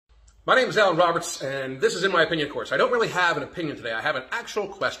My name is Alan Roberts, and this is In My Opinion course. I don't really have an opinion today. I have an actual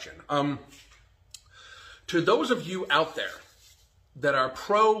question. To those of you out there that are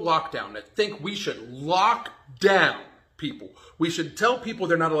pro-lockdown, that think we should lock down people, we should tell people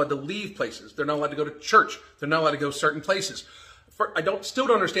they're not allowed to leave places, they're not allowed to go to church, they're not allowed to go certain places. I still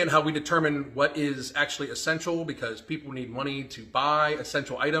don't understand how we determine what is actually essential, because people need money to buy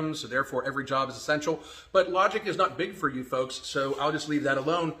essential items, so therefore every job is essential. But logic is not big for you folks, so I'll just leave that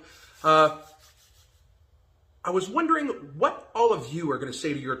alone. I was wondering what all of you are going to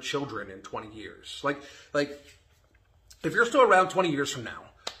say to your children in 20 years. Like if you're still around 20 years from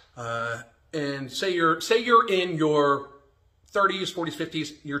now, and say you're in your 30s, 40s,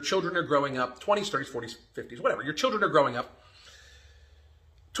 50s, your children are growing up, 20s, 30s, 40s, 50s, whatever, your children are growing up.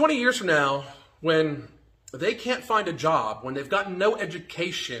 20 years from now, when they can't find a job, when they've gotten no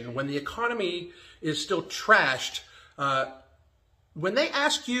education, when the economy is still trashed, when they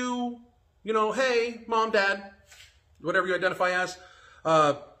ask you, hey, mom, dad, whatever you identify as,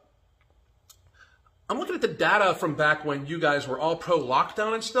 I'm looking at the data from back when you guys were all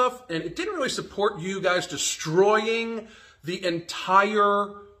pro-lockdown and stuff, and it didn't really support you guys destroying the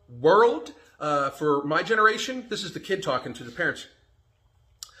entire world. For my generation, this is the kid talking to the parents.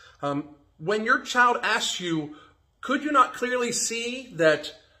 When your child asks you, could you not clearly see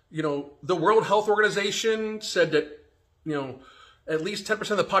that, the World Health Organization said that, at least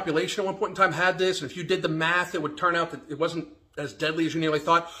 10% of the population at one point in time had this, and if you did the math, it would turn out that it wasn't as deadly as you nearly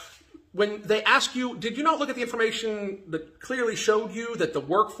thought. When they ask you, did you not look at the information that clearly showed you that the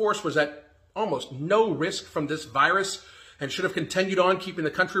workforce was at almost no risk from this virus and should have continued on keeping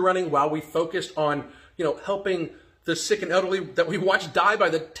the country running while we focused on, helping the sick and elderly that we watched die by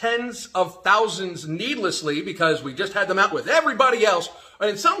the tens of thousands needlessly because we just had them out with everybody else. And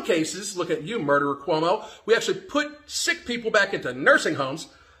in some cases, look at you, murderer Cuomo, we actually put sick people back into nursing homes.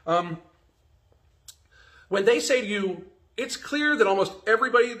 When they say to you, it's clear that almost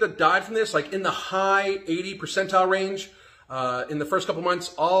everybody that died from this, like in the high 80 percentile range, in the first couple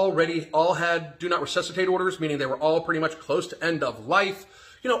months, all had do not resuscitate orders, meaning they were all pretty much close to end of life.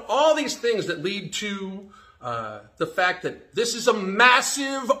 All these things that lead to the fact that this is a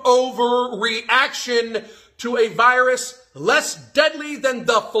massive overreaction to a virus less deadly than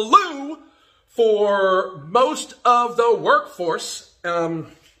the flu for most of the workforce.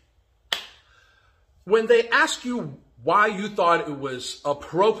 When they ask you why you thought it was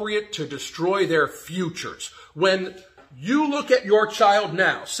appropriate to destroy their futures, when you look at your child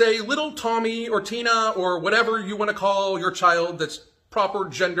now, say little Tommy or Tina or whatever you want to call your child that's proper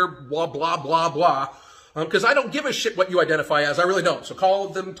gender, blah, blah, blah, blah, because I don't give a shit what you identify as. I really don't. So call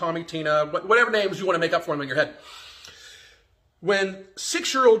them Tommy, Tina, whatever names you want to make up for them in your head. When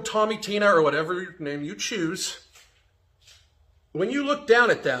 6-year-old Tommy, Tina, or whatever name you choose, when you look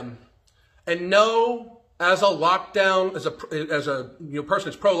down at them and know as a lockdown, as a person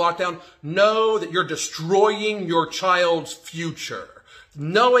that's pro-lockdown, know that you're destroying your child's future,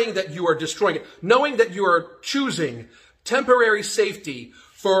 knowing that you are destroying it, knowing that you are choosing temporary safety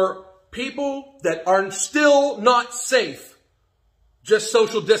for people that are still not safe, just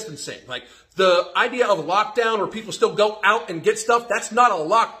social distancing. Like the idea of lockdown where people still go out and get stuff, that's not a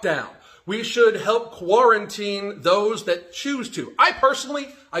lockdown. We should help quarantine those that choose to. I personally,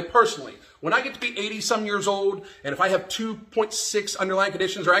 when I get to be 80-some years old, and if I have 2.6 underlying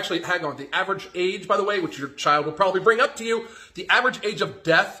conditions, or actually, hang on, the average age, by the way, which your child will probably bring up to you, the average age of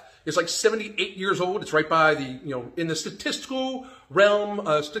death is like 78 years old. It's right by the, in the statistical realm,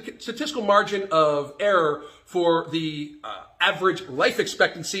 statistical margin of error for the average life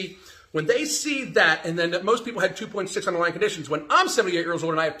expectancy. When they see that, and then that most people had 2.6 underlying conditions, when I'm 78 years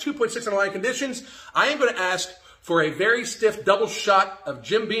old and I have 2.6 underlying conditions, I am going to ask for a very stiff double shot of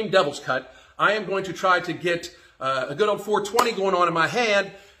Jim Beam Devil's Cut. I am going to try to get a good old 420 going on in my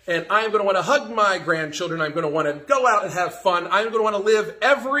hand, and I am going to want to hug my grandchildren. I'm going to want to go out and have fun. I'm going to want to live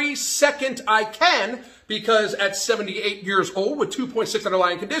every second I can, because at 78 years old with 2.6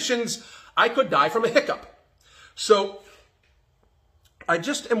 underlying conditions, I could die from a hiccup. So I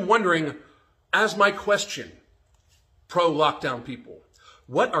just am wondering, as my question, pro-lockdown people,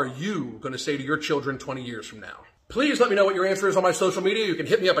 what are you going to say to your children 20 years from now? Please let me know what your answer is on my social media. You can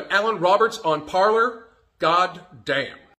hit me up at Alan Roberts on Parler. God damn.